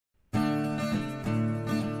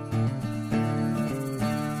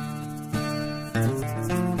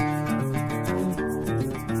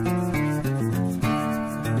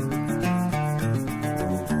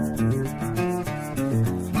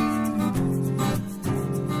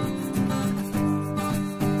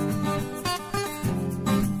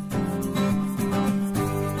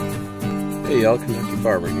Hey y'all, Kentucky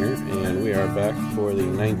Farmer here, and we are back for the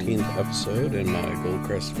 19th episode in my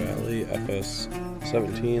Goldcrest Valley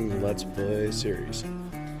FS17 Let's Play series.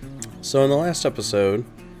 So in the last episode,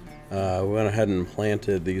 we went ahead and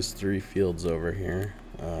planted these 3 fields over here.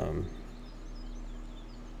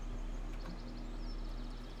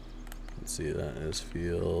 Let's see, that is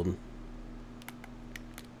field...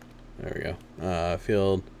 There we go.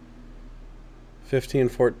 Field 15,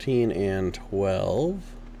 14, and 12.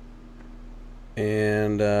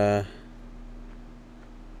 And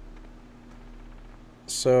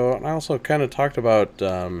so I also kind of talked about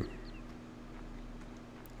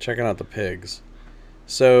checking out the pigs.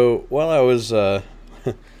 So while I was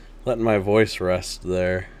letting my voice rest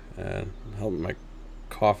there and helping my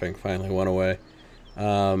coughing finally went away,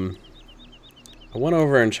 I went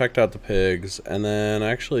over and checked out the pigs, and then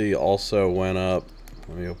actually also went up.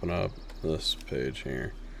 Let me open up this page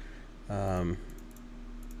here.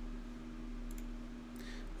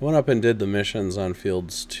 Went up and did the missions on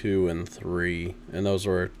fields 2 and 3, and those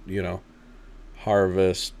were, you know,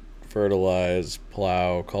 harvest, fertilize,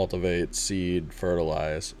 plow, cultivate, seed,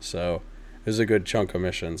 fertilize. So there's a good chunk of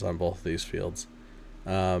missions on both of these fields.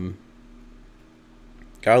 Got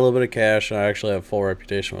a little bit of cash, and I actually have full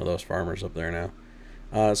reputation with those farmers up there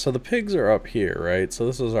now. So the pigs are up here, right? So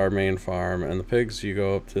this is our main farm, and the pigs, you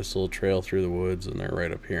go up this little trail through the woods, and they're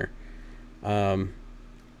right up here.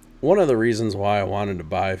 One of the reasons why I wanted to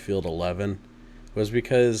buy Field 11 was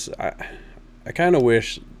because I kind of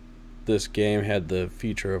wish this game had the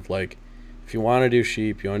feature of, like, if you want to do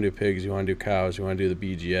sheep, you want to do pigs, you want to do cows, you want to do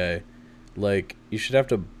the BGA, like, you should have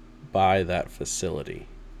to buy that facility,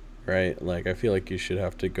 right? Like, I feel like you should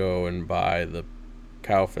have to go and buy the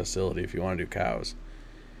cow facility if you want to do cows.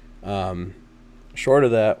 Short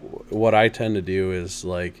of that, what I tend to do is,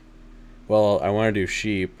 like, well, I want to do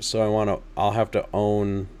sheep, so I'll have to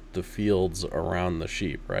own the fields around the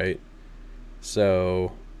sheep, right?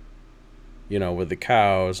 So, you know, with the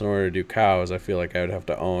cows, in order to do cows, I feel like I would have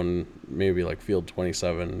to own maybe like field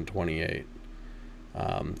 27 and 28.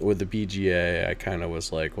 With the BGA, I kind of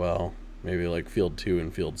was like, well, maybe like field 2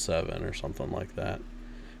 and field 7 or something like that.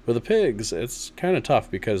 With the pigs, it's kind of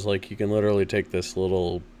tough because, like, you can literally take this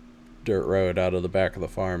little dirt road out of the back of the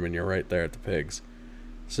farm and you're right there at the pigs.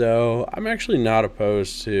 So I'm actually not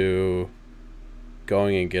opposed to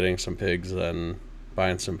going and getting some pigs and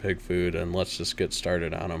buying some pig food, and let's just get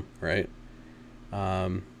started on them, right?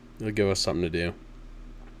 It'll give us something to do.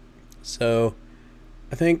 So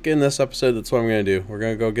I think in this episode, that's what I'm going to do. We're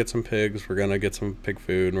going to go get some pigs, we're going to get some pig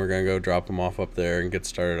food, and we're going to go drop them off up there and get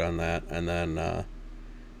started on that. And then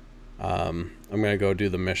I'm going to go do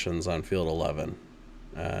the missions on Field 11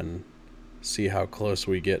 and see how close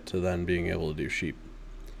we get to then being able to do sheep.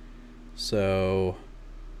 So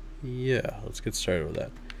yeah, let's get started with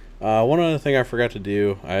that. One other thing I forgot to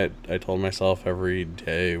do, I told myself every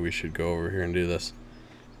day we should go over here and do this.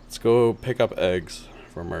 Let's go pick up eggs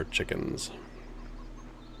from our chickens.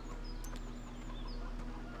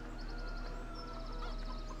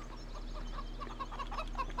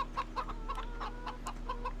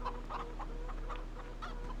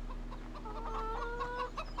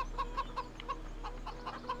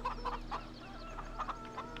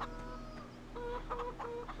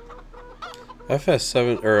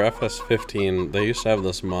 FS7 or FS15, they used to have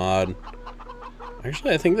this mod.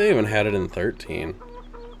 Actually, I think they even had it in 13.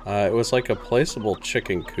 It was like a placeable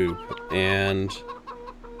chicken coop, and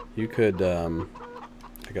you could, I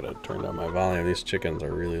gotta turn down my volume, these chickens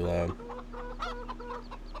are really loud.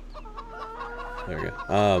 There we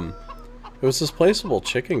go. It was this placeable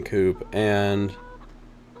chicken coop, and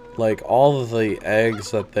like all of the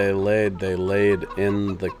eggs that they laid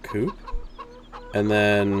in the coop, and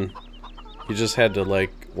then you just had to,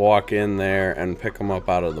 like, walk in there and pick them up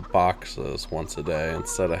out of the boxes once a day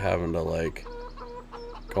instead of having to, like,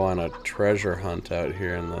 go on a treasure hunt out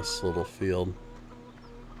here in this little field.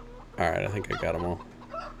 Alright, I think I got them all.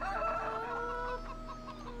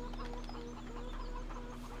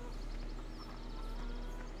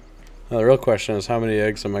 Now, the real question is, how many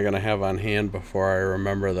eggs am I going to have on hand before I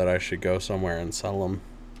remember that I should go somewhere and sell them?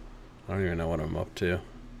 I don't even know what I'm up to.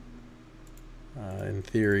 In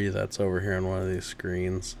theory, that's over here on one of these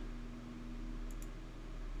screens.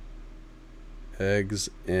 Eggs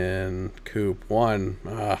in coop 1.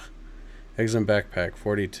 Eggs in backpack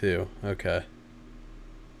 42. Okay.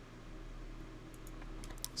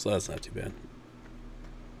 So that's not too bad.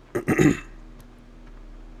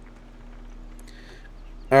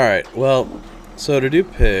 Alright, well, so to do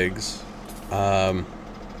pigs, I'm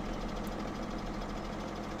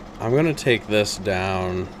going to take this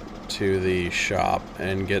down to the shop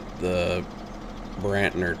and get the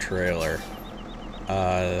Brantner trailer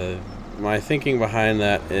My thinking behind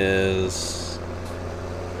that is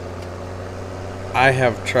I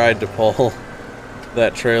have tried to pull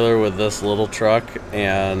that trailer with this little truck,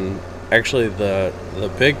 and actually the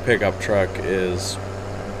big pickup truck is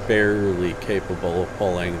barely capable of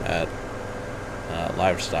pulling that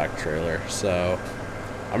livestock trailer, so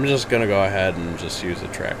I'm just gonna go ahead and just use a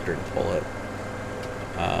tractor to pull it.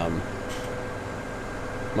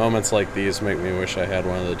 Moments like these make me wish I had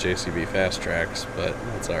one of the JCB fast tracks, but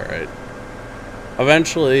that's alright.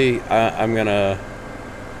 Eventually I'm gonna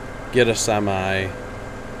get a semi,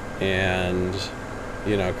 and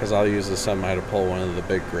you know, because I'll use the semi to pull one of the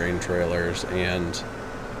big grain trailers, and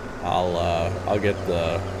I'll get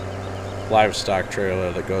the livestock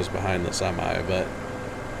trailer that goes behind the semi. But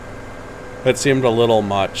it seemed a little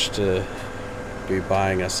much to be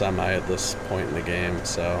buying a semi at this point in the game,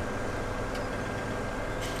 so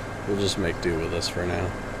we'll just make do with this for now.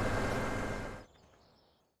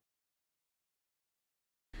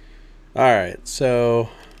 Alright, so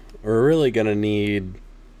we're really gonna need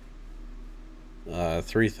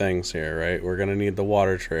three things here, right? We're gonna need the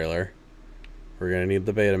water trailer, we're gonna need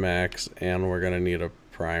the Betamax, and we're gonna need a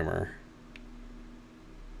primer.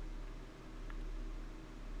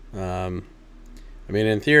 I mean,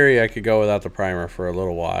 in theory, I could go without the primer for a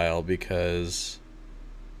little while, because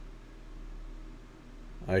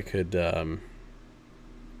I could,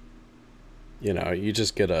 you know, you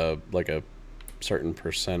just get a certain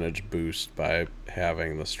percentage boost by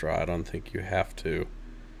having the straw. I don't think you have to.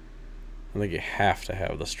 I think you have to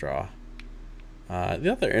have the straw. The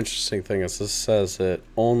other interesting thing is this says it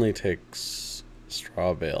only takes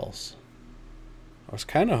straw bales. I was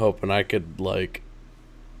kind of hoping I could, like,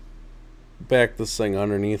 back this thing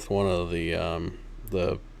underneath one of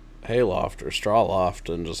the hay loft or straw loft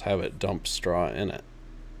and just have it dump straw in it.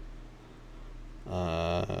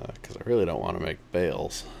 Because I really don't want to make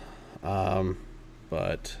bales.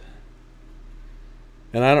 But,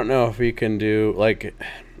 and I don't know if we can do, like,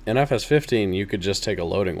 in FS15 you could just take a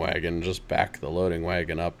loading wagon and just back the loading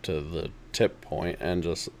wagon up to the tip point and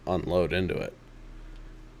just unload into it.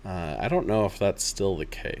 I don't know if that's still the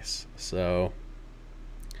case, so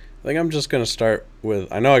I think I'm just going to start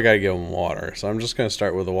with, I know I got to give them water, so I'm just going to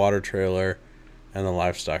start with the water trailer and the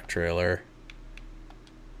livestock trailer,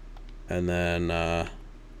 and then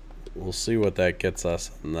we'll see what that gets us,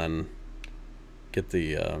 and then get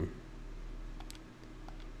the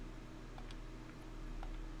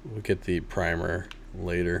we'll get the primer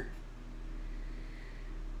later.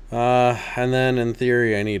 And then in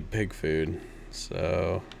theory I need pig food,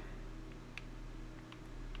 so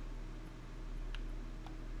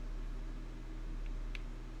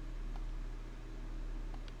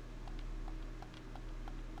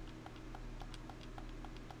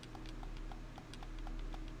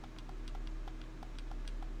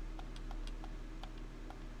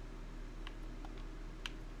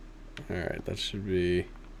alright, that should be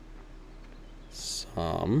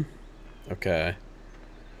some. Okay.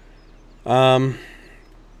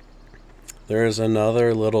 There's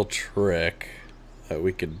another little trick that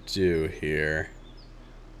we could do here.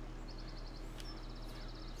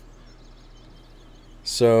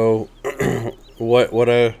 So I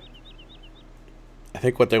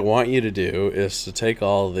think what they want you to do is to take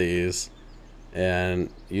all these and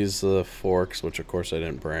use the forks, which of course I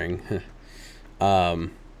didn't bring.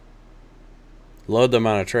 Load them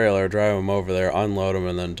on a trailer, drive them over there, unload them,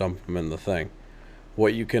 and then dump them in the thing.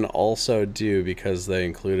 What you can also do, because they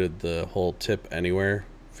included the whole tip anywhere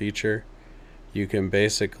feature, you can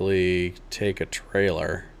basically take a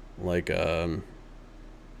trailer, like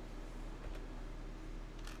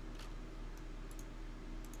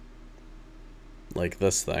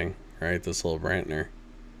this thing, right? This little Brantner.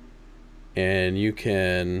 And you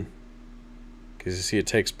can, because you see it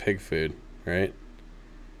takes pig food, right?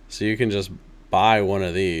 So you can just buy one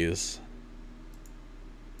of these,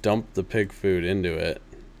 dump the pig food into it,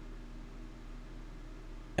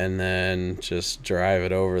 and then just drive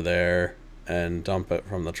it over there and dump it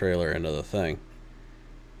from the trailer into the thing.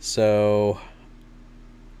 So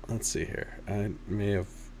let's see here, I may have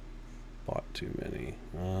bought too many.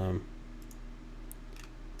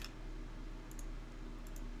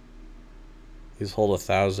 These hold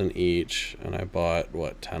 1,000 each, and I bought,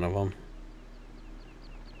 what, 10 of them?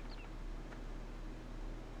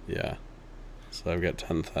 Yeah. So I've got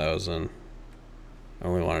 10,000. I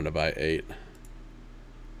only wanted to buy 8.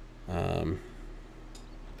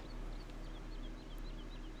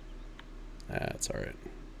 That's alright.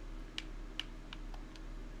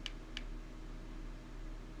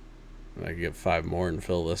 I could get 5 more and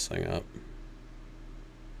fill this thing up.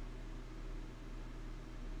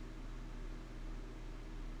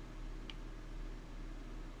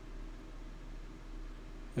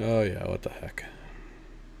 Oh yeah, what the heck.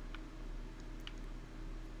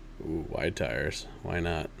 Ooh, wide tires. Why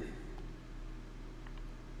not?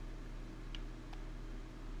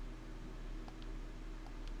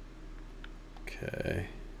 Okay.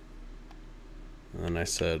 And then I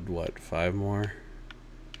said, what, 5 more?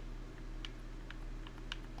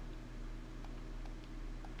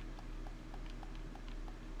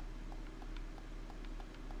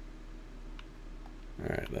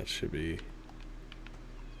 Alright, that should be...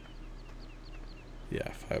 yeah,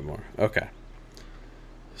 5 more. Okay.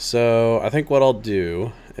 So, I think what I'll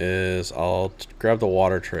do is I'll grab the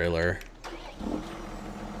water trailer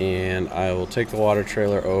and I will take the water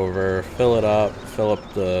trailer over, fill it up, fill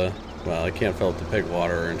up the... well, I can't fill up the pig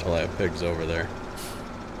water until I have pigs over there.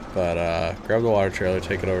 But grab the water trailer,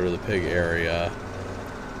 take it over to the pig area,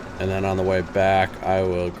 and then on the way back I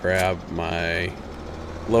will grab my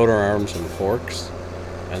loader arms and forks,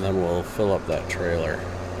 and then we'll fill up that trailer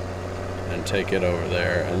and take it over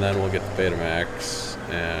there, and then we'll get the Betamax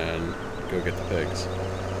and go get the pigs.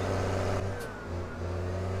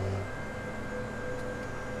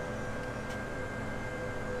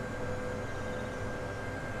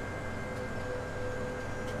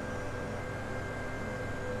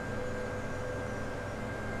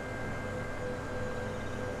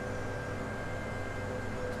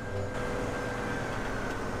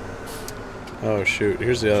 Oh shoot,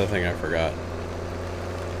 here's the other thing I forgot.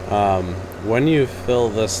 When you fill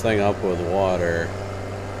this thing up with water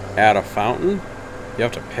at a fountain, you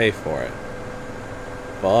have to pay for it.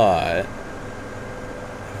 But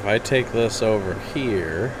if I take this over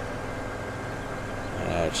here,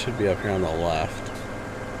 it should be up here on the left,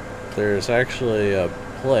 there's actually a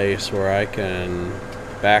place where I can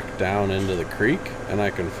back down into the creek and I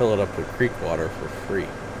can fill it up with creek water for free.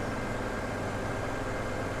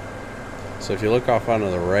 So if you look off onto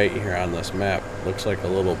the right here on this map, it looks like a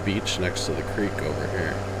little beach next to the creek over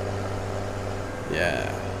here.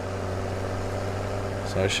 Yeah.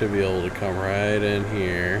 So I should be able to come right in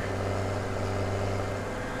here.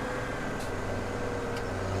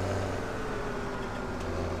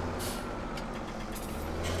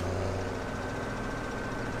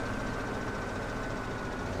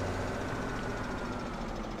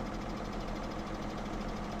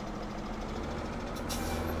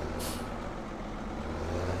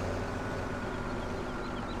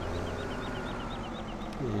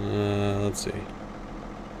 Let's see.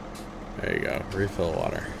 There you go. Refill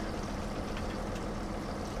water.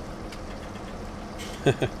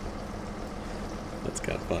 That's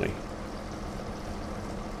kind of funny.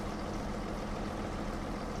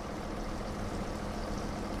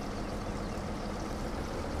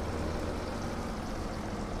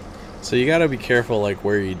 So you gotta be careful like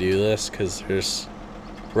where you do this, because there's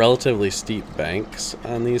relatively steep banks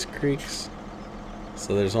on these creeks.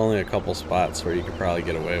 So there's only a couple spots where you could probably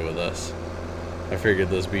get away with this. I figured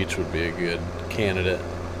this beach would be a good candidate.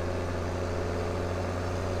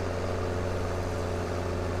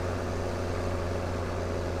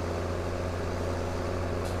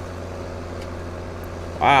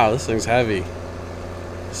 Wow, this thing's heavy.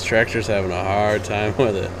 This tractor's having a hard time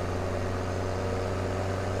with it.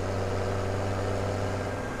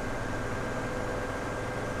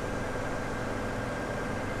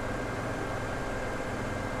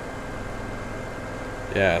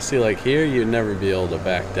 Yeah, see, like here, you'd never be able to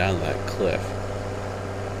back down that cliff.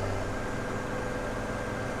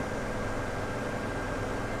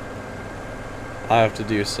 I'll have to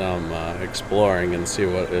do some exploring and see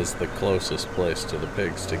what is the closest place to the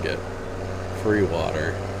pigs to get free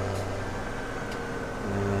water.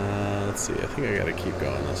 Let's see, I think I gotta keep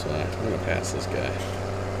going this way. I'm gonna pass this guy.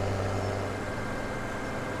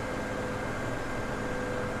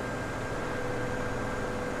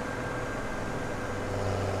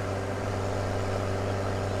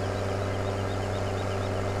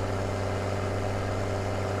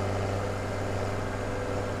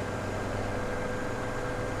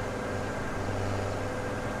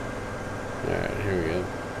 Alright, here we go.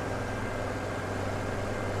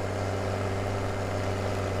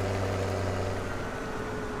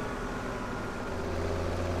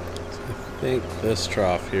 So I think this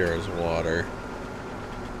trough here is water,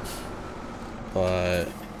 but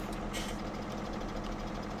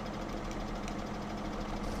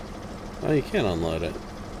oh, you can unload it.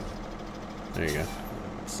 There you go.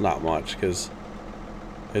 It's not much because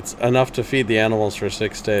it's enough to feed the animals for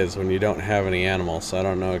 6 days when you don't have any animals, so I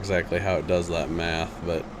don't know exactly how it does that math,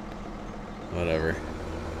 but whatever.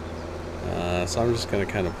 So I'm just going to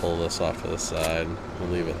kind of pull this off to the side. We'll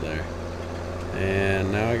leave it there. And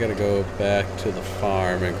now I got to go back to the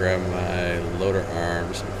farm and grab my loader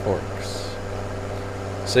arms and forks.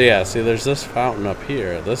 So yeah, see, there's this fountain up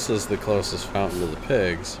here. This is the closest fountain to the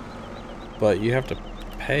pigs, but you have to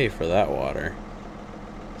pay for that water.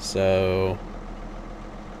 So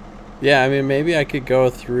yeah, I mean, maybe I could go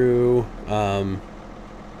through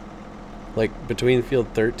like between field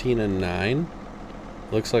 13 and 9.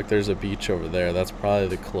 Looks like there's a beach over there. That's probably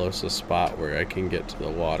the closest spot where I can get to the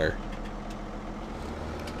water.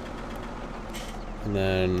 And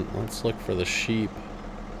then let's look for the sheep.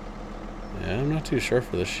 Yeah, I'm not too sure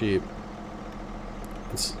for the sheep.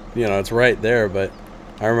 It's, you know, it's right there, but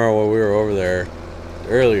I remember when we were over there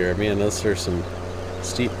earlier, man, those are some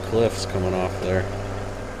steep cliffs coming off there.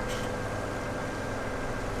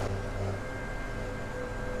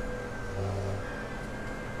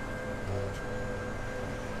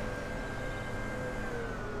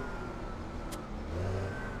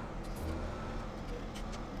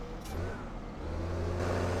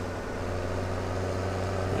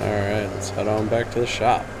 Alright, let's head on back to the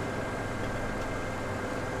shop.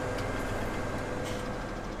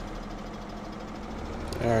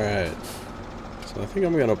 Alright, so I think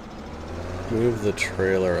I'm gonna move the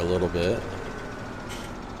trailer a little bit.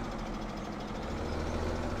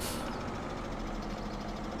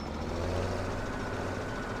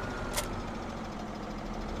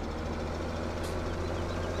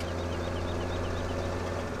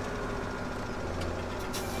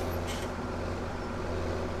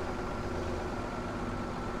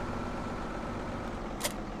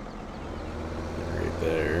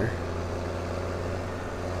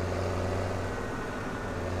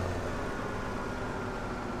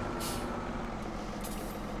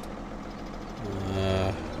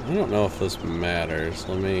 I don't know if this matters.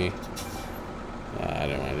 Let me... I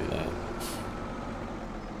don't want to do that.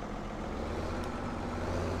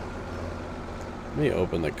 Let me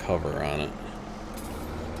open the cover on it.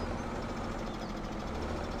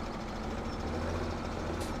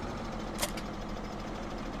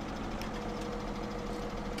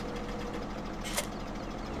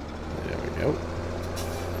 There we go.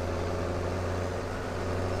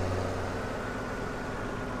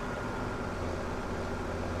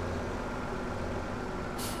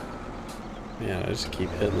 Yeah, I just keep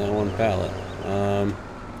hitting that one pallet.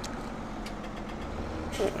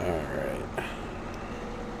 Alright.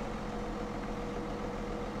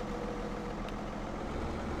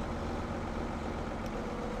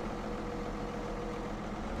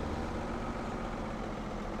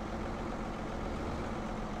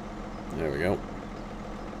 There we go.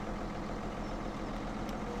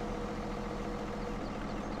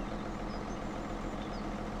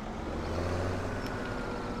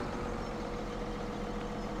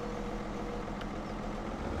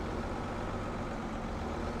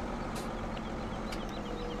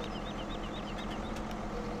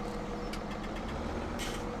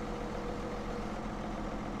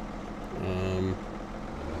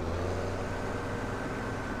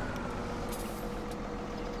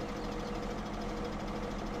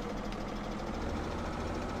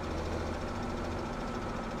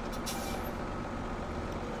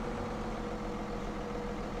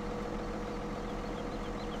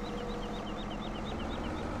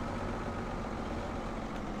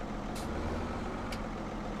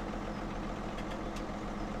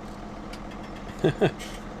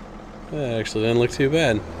 That actually didn't look too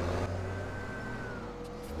bad.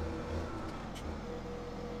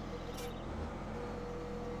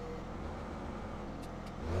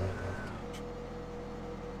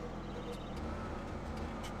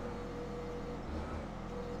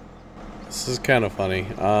 This is kind of funny.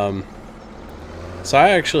 So I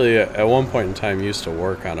actually, at one point in time, used to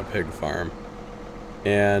work on a pig farm.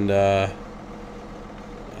 And,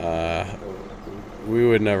 we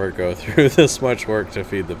would never go through this much work to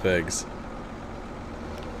feed the pigs.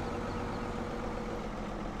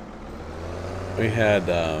 We had,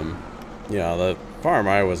 you know, the farm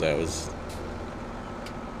I was at was,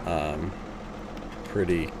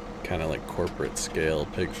 pretty kind of like corporate scale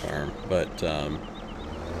pig farm, but,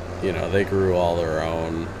 you know, they grew all their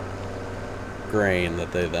own grain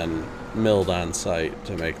that they then milled on site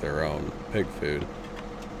to make their own pig food.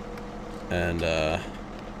 And,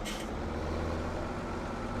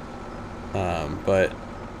 but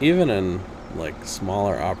even in like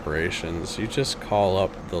smaller operations, you just call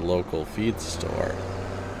up the local feed store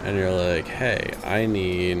and you're like, hey, I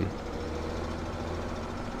need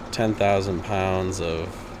 10,000 pounds of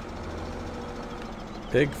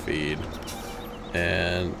pig feed,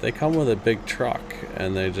 and they come with a big truck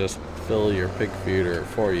and they just fill your pig feeder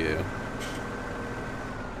for you.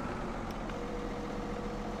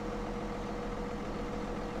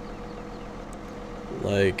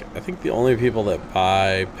 Like, I think the only people that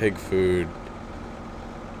buy pig food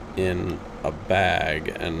in a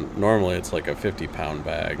bag, and normally it's like a 50-pound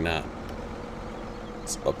bag, not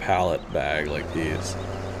a pallet bag like these,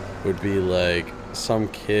 would be like some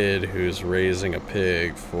kid who's raising a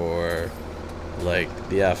pig for like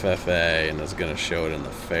the FFA and is gonna show it in the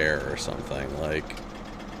fair or something. Like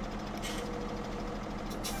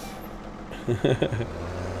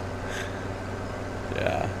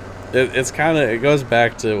yeah, it's kind of, it goes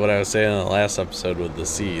back to what I was saying in the last episode with the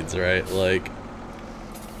seeds, right? Like,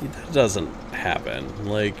 that doesn't happen.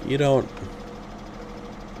 Like, you don't,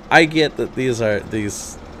 I get that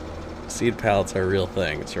these seed pallets are real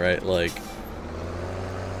things, right? Like,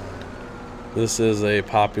 this is a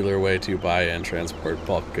popular way to buy and transport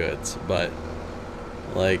bulk goods, but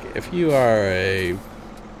like, if you are a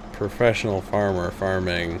professional farmer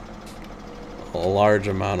farming a large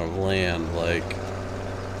amount of land, like,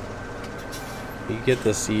 you get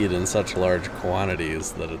the seed in such large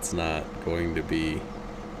quantities that it's not going to be,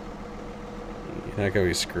 you're not going to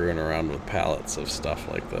be screwing around with pallets of stuff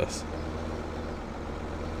like this.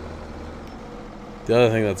 The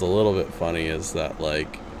other thing that's a little bit funny is that,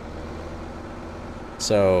 like,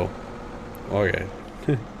 so, okay,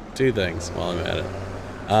 two things while I'm at it.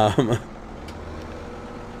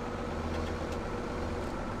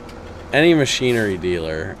 Any machinery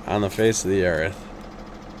dealer on the face of the earth,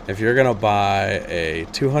 if you're gonna buy a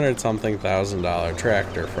 $200-something thousand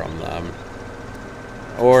tractor from them,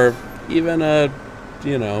 or even a,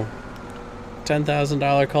 you know,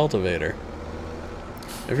 $10,000 cultivator,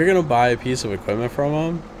 if you're gonna buy a piece of equipment from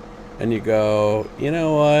them, and you go, you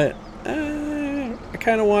know what, I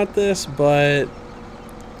kind of want this, but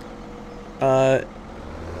I'm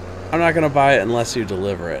not gonna buy it unless you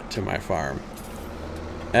deliver it to my farm.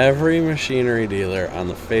 Every machinery dealer on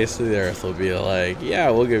the face of the earth will be like, yeah,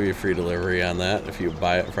 we'll give you free delivery on that if you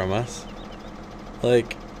buy it from us.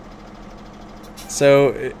 Like,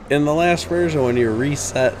 so in the last version, when you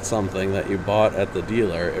reset something that you bought at the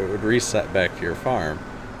dealer, it would reset back to your farm.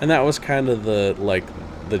 And that was kind of the, like,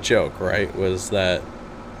 the joke, right? Was that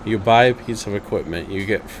you buy a piece of equipment, you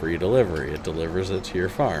get free delivery. It delivers it to your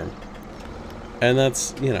farm. And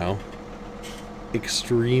that's, you know,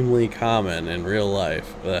 extremely common in real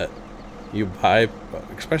life, that you buy,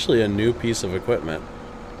 especially a new piece of equipment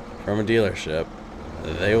from a dealership,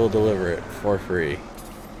 they will deliver it for free.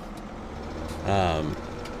 The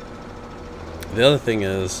other thing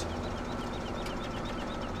is,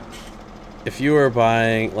 if you were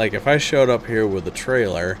buying, like, if I showed up here with a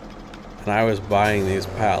trailer and I was buying these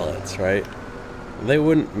pallets, right, they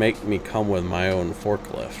wouldn't make me come with my own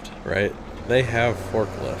forklift, right? They have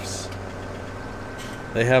forklifts.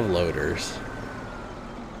 They have loaders.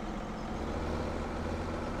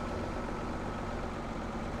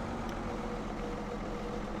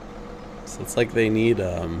 So it's like they need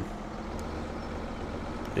a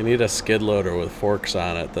skid loader with forks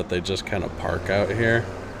on it that they just kind of park out here.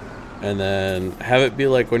 And then have it be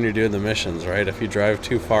like when you're doing the missions, right? If you drive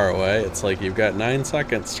too far away, it's like you've got 9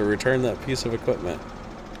 seconds to return that piece of equipment.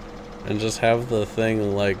 And just have the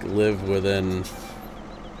thing, like, live within,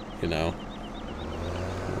 you know,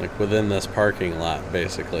 like within this parking lot,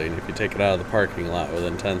 basically. And if you take it out of the parking lot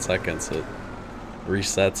within 10 seconds, it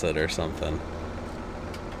resets it or something.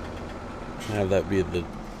 And have that be the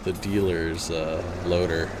dealer's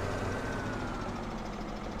loader.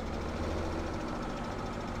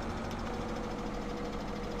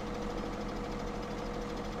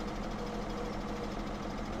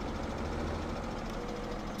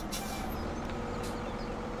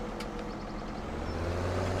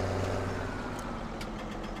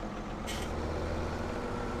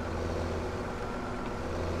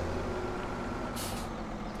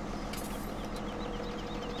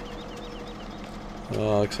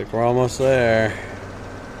 Well, looks like we're almost there.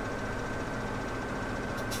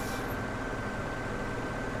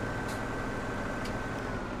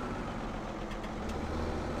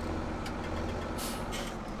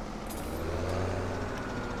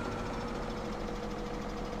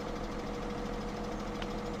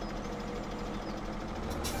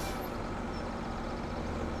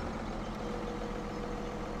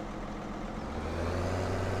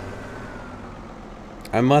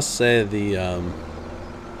 I must say the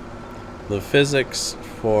physics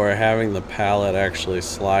for having the pallet actually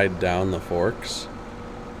slide down the forks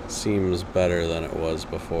seems better than it was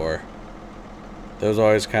before. That was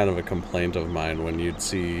always kind of a complaint of mine when you'd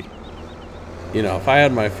see, you know, if I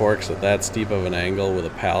had my forks at that steep of an angle with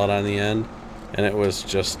a pallet on the end and it was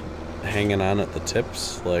just hanging on at the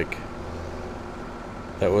tips, like,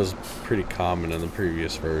 that was pretty common in the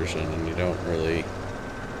previous version, and you don't really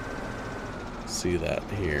see that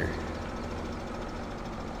here.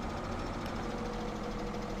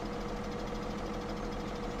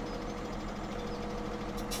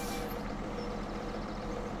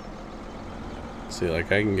 see,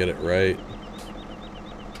 like I can get it right.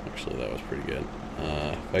 Actually, that was pretty good.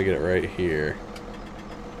 If I get it right here,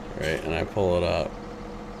 right, and I pull it up,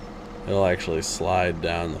 it'll actually slide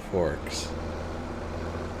down the forks.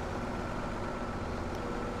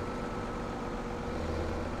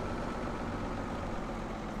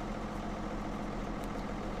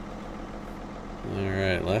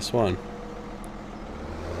 Alright, last one.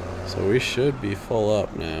 So we should be full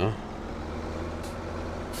up now.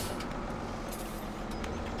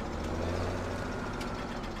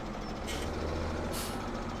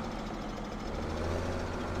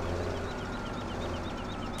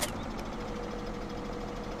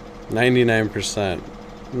 %.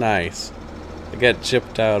 Nice. I got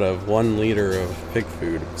chipped out of 1 liter of pig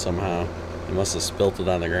food somehow. I must have spilt it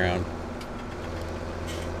on the ground.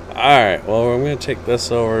 Alright, well, I'm going to take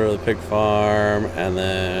this over to the pig farm and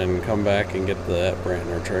then come back and get that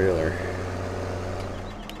Brantner trailer.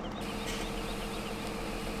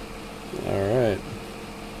 Alright.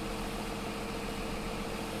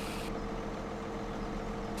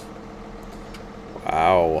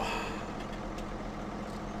 Wow.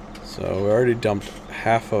 So we already dumped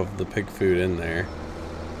half of the pig food in there.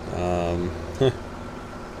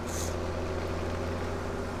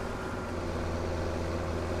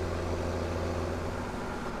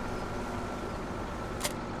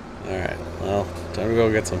 Alright, well, time to go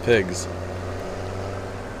get some pigs.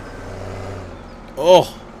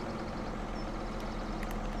 Oh!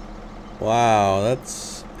 Wow,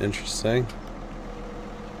 that's interesting.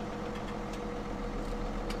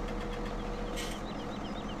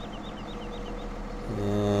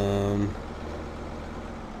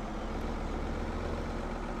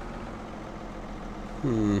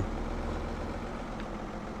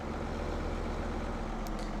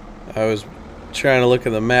 I was trying to look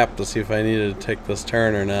at the map to see if I needed to take this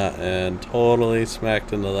turn or not, and totally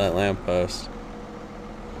smacked into that lamppost.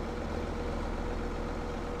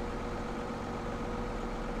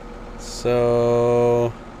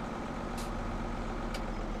 So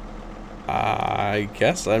I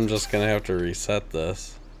guess I'm just gonna have to reset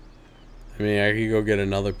this. I mean, I could go get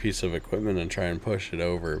another piece of equipment and try and push it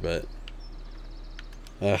over, but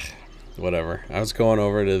whatever. I was going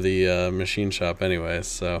over to the machine shop anyways,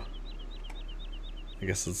 so I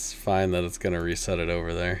guess it's fine that it's gonna reset it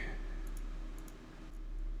over there.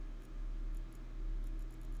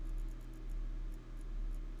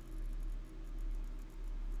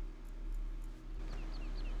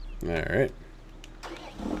 Alright.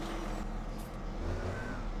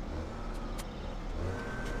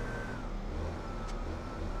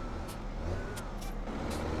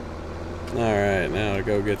 Alright, now to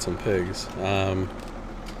go get some pigs.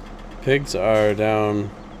 Pigs are down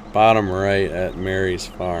bottom right at Mary's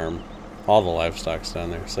farm. All the livestock's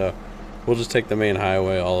down there, so we'll just take the main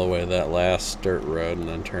highway all the way to that last dirt road and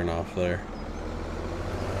then turn off there.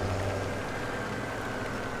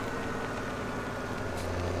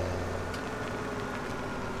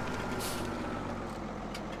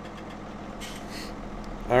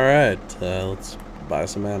 Alright, let's buy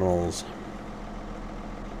some animals.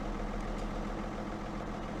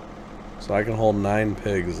 So I can hold 9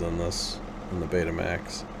 pigs in this, in the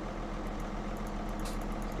Betamax.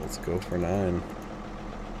 Let's go for 9.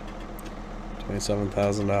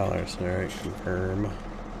 $27,000. Alright, confirm.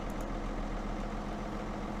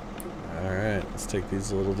 Alright, let's take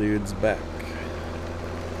these little dudes back.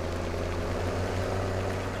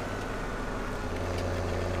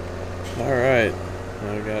 Alright,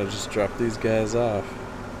 now I gotta just drop these guys off.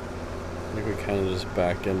 I think we kind of just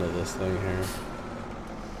back into this thing here.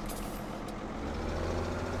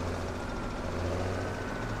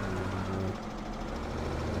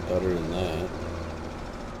 Better than that.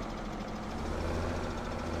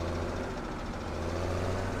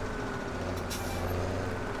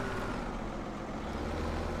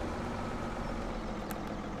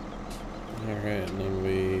 Alright, and then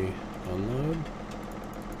we unload.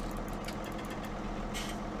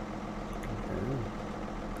 Confirm.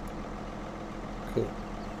 Cool.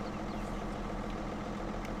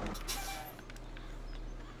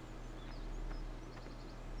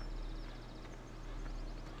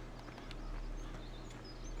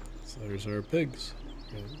 So there's our pigs.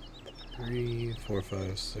 3, 4,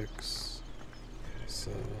 5, 6,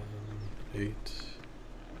 7, 8,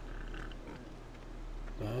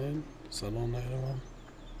 9. Is that all 9 of them?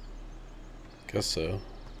 Guess so.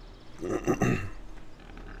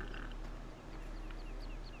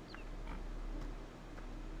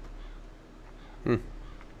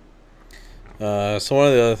 So one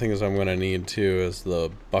of the other things I'm going to need too is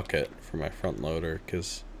the bucket for my front loader,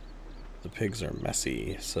 because the pigs are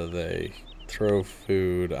messy, so they throw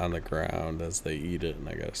food on the ground as they eat it, and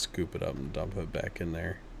I gotta scoop it up and dump it back in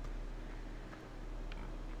there.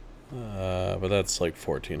 But that's like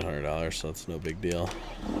 $1,400, so that's no big deal.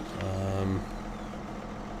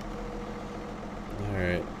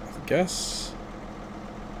 Alright, I guess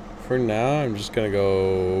for now I'm just gonna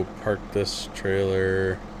go park this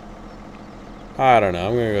trailer. I don't know,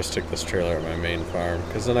 I'm gonna go stick this trailer at my main farm,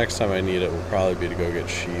 because the next time I need it will probably be to go get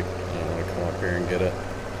sheep. I don't want to come up here and get it.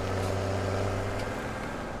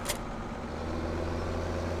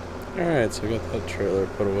 Alright, so I got that trailer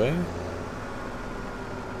put away.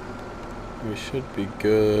 We should be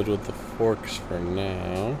good with the forks for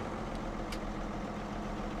now.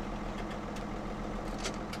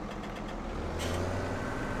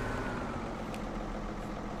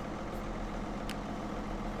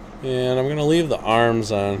 And I'm going to leave the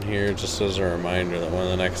arms on here just as a reminder that one of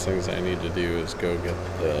the next things I need to do is go get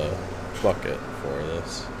the bucket for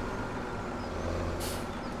this.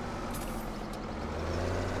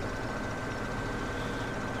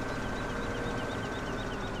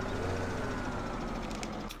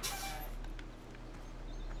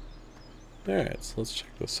 Alright, so let's check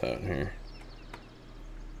this out here.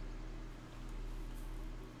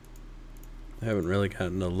 I haven't really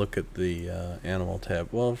gotten a look at the animal tab.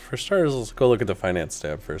 Well, for starters, let's go look at the finance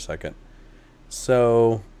tab for a second.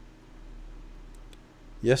 So,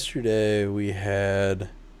 yesterday we had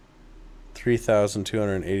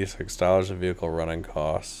 $3,286 of vehicle running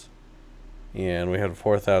costs, and we had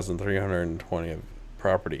 $4,320 of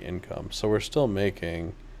property income. So we're still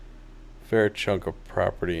making a fair chunk of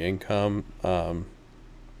property income.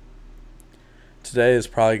 Today is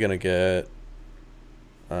probably going to get...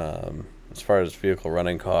 as far as vehicle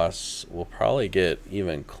running costs, we'll probably get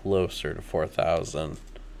even closer to 4,000,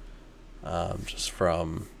 just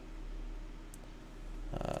from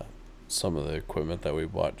some of the equipment that we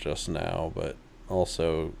bought just now. But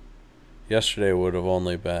also, yesterday would have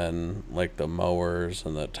only been like the mowers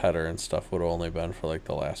and the tedder and stuff would have only been for like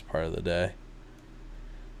the last part of the day.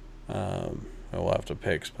 And we'll have to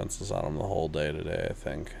pay expenses on them the whole day today, I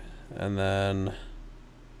think. And then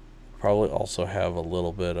probably also have a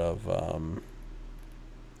little bit of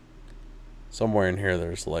somewhere in here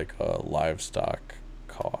there's like a livestock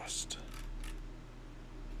cost.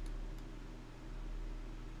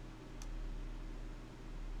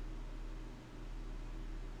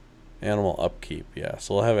 Animal upkeep, yeah.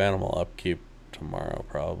 So we'll have animal upkeep tomorrow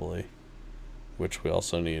probably, which we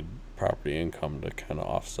also need property income to kind of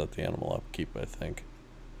offset the animal upkeep, I think.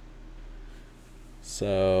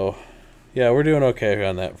 So yeah, we're doing okay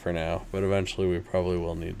on that for now, but eventually we probably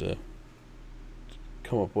will need to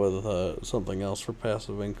come up with something else for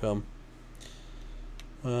passive income.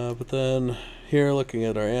 But then here, looking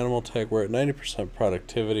at our animal tag, we're at 90%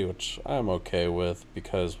 productivity, which I'm okay with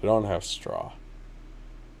because we don't have straw.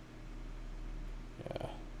 Yeah.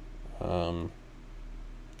 I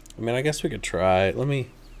mean, I guess we could try. I'm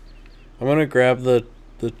gonna grab the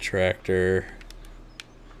tractor.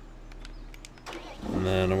 And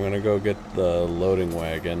then I'm going to go get the loading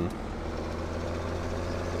wagon.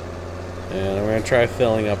 And I'm going to try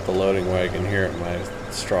filling up the loading wagon here at my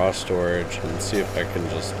straw storage and see if I can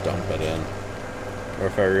just dump it in. Or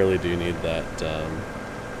if I really do need that,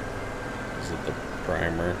 is it the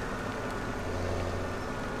primer?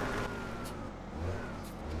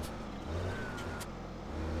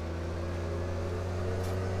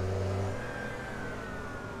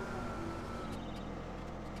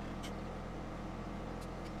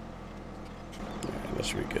 That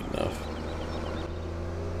should be good enough.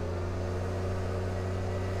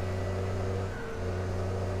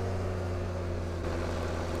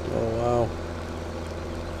 Oh wow.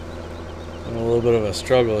 A little bit of a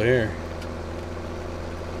struggle here.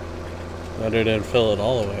 I didn't fill it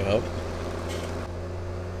all the way up.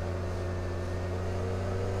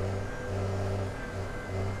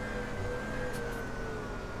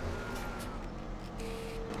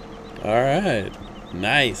 Alright.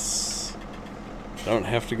 Nice. Don't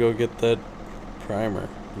have to go get that primer.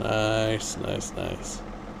 Nice, nice, nice.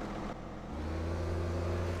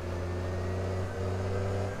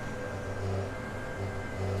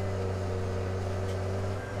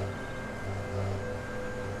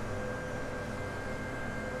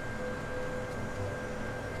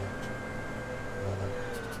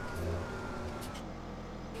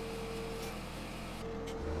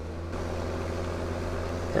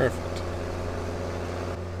 Perfect.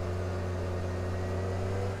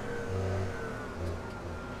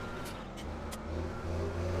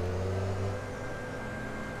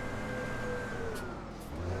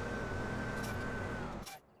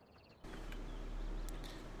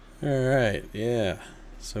 Alright, yeah.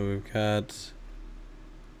 So we've got,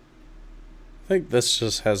 I think this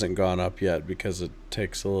just hasn't gone up yet because it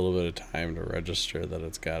takes a little bit of time to register that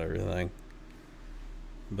it's got everything.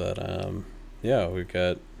 But yeah, we've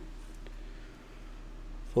got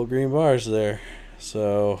full green bars there.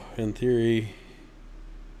 So in theory,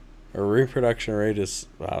 our reproduction rate is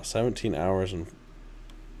 17 hours and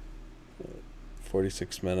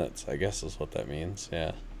 46 minutes, I guess is what that means.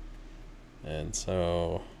 Yeah. And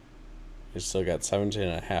so we still got 17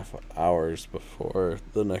 and a half hours before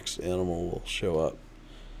the next animal will show up.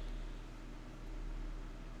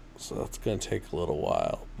 So that's going to take a little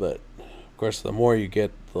while. But, of course, the more you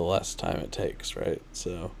get, the less time it takes, right?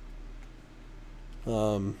 So,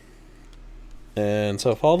 and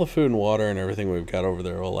so if all the food and water and everything we've got over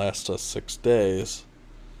there will last us 6 days,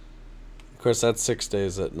 of course, that's 6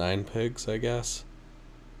 days at 9 pigs, I guess.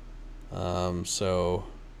 So,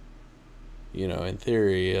 you know, in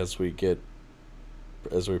theory, as we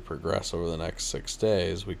progress over the next 6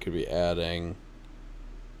 days, we could be adding,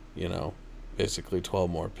 you know, basically 12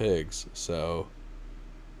 more pigs. So,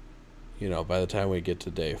 you know, by the time we get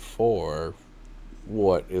to day 4,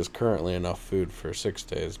 what is currently enough food for 6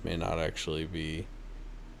 days may not actually be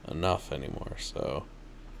enough anymore. So,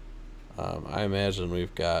 I imagine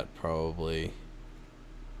we've got probably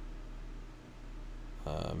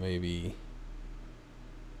maybe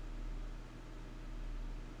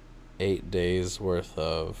 8 days worth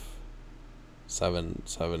of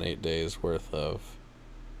 8 days worth of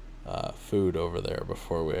food over there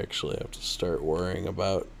before we actually have to start worrying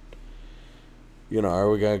about, you know,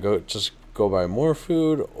 are we gonna go buy more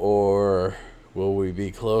food, or will we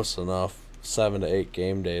be close enough 7 to 8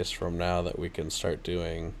 game days from now that we can start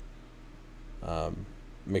doing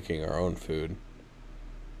making our own food?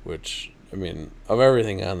 Which, I mean, of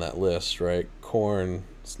everything on that list, right? Corn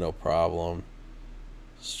is no problem.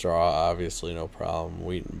 Straw, obviously no problem.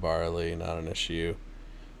 Wheat and barley, not an issue.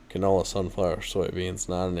 Canola, sunflower, soybeans,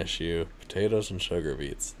 not an issue. Potatoes and sugar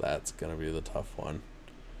beets, that's going to be the tough one.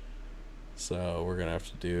 So we're going to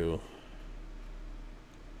have to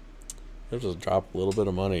drop a little bit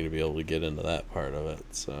of money to be able to get into that part of it.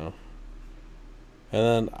 So,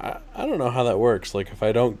 and then I don't know how that works. Like, if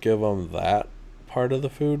I don't give them that part of the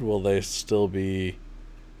food, will they still be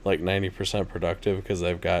like 90% productive because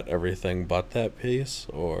they've got everything but that piece?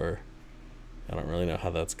 Or I don't really know how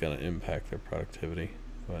that's going to impact their productivity,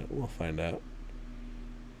 but we'll find out.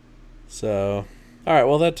 So, all right,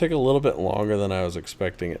 well, that took a little bit longer than I was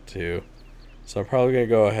expecting it to. So I'm probably going to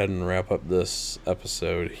go ahead and wrap up this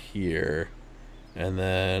episode here. And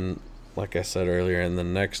then, like I said earlier, in the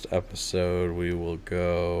next episode, we will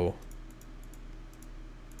go...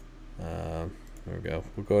 there we go.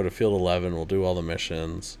 We'll go to Field 11. We'll do all the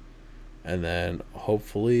missions. And then,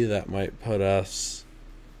 hopefully, that might put us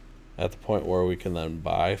at the point where we can then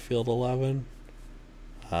buy Field 11.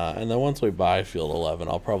 And then once we buy Field 11,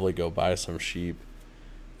 I'll probably go buy some sheep.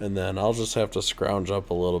 And then I'll just have to scrounge up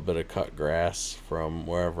a little bit of cut grass from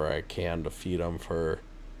wherever I can to feed them for,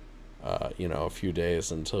 you know, a few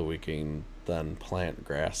days until we can then plant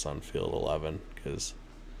grass on Field 11. Because,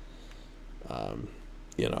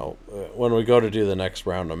 you know, when we go to do the next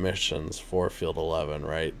round of missions for Field 11,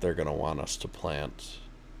 right, they're going to want us to plant,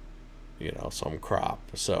 you know, some crop.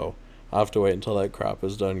 So I'll have to wait until that crop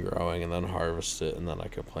is done growing and then harvest it, and then I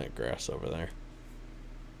can plant grass over there.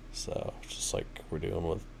 So, just like we're doing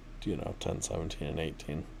with, you know, 10, 17, and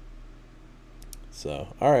 18. So,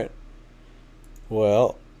 alright.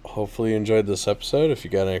 Well, hopefully you enjoyed this episode. If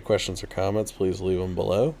you got any questions or comments, please leave them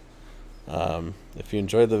below. If you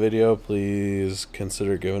enjoyed the video, please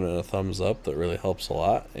consider giving it a thumbs up. That really helps a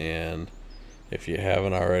lot. And if you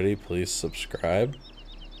haven't already, please subscribe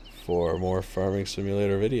for more Farming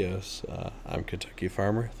Simulator videos. I'm Kentucky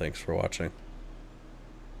Farmer. Thanks for watching.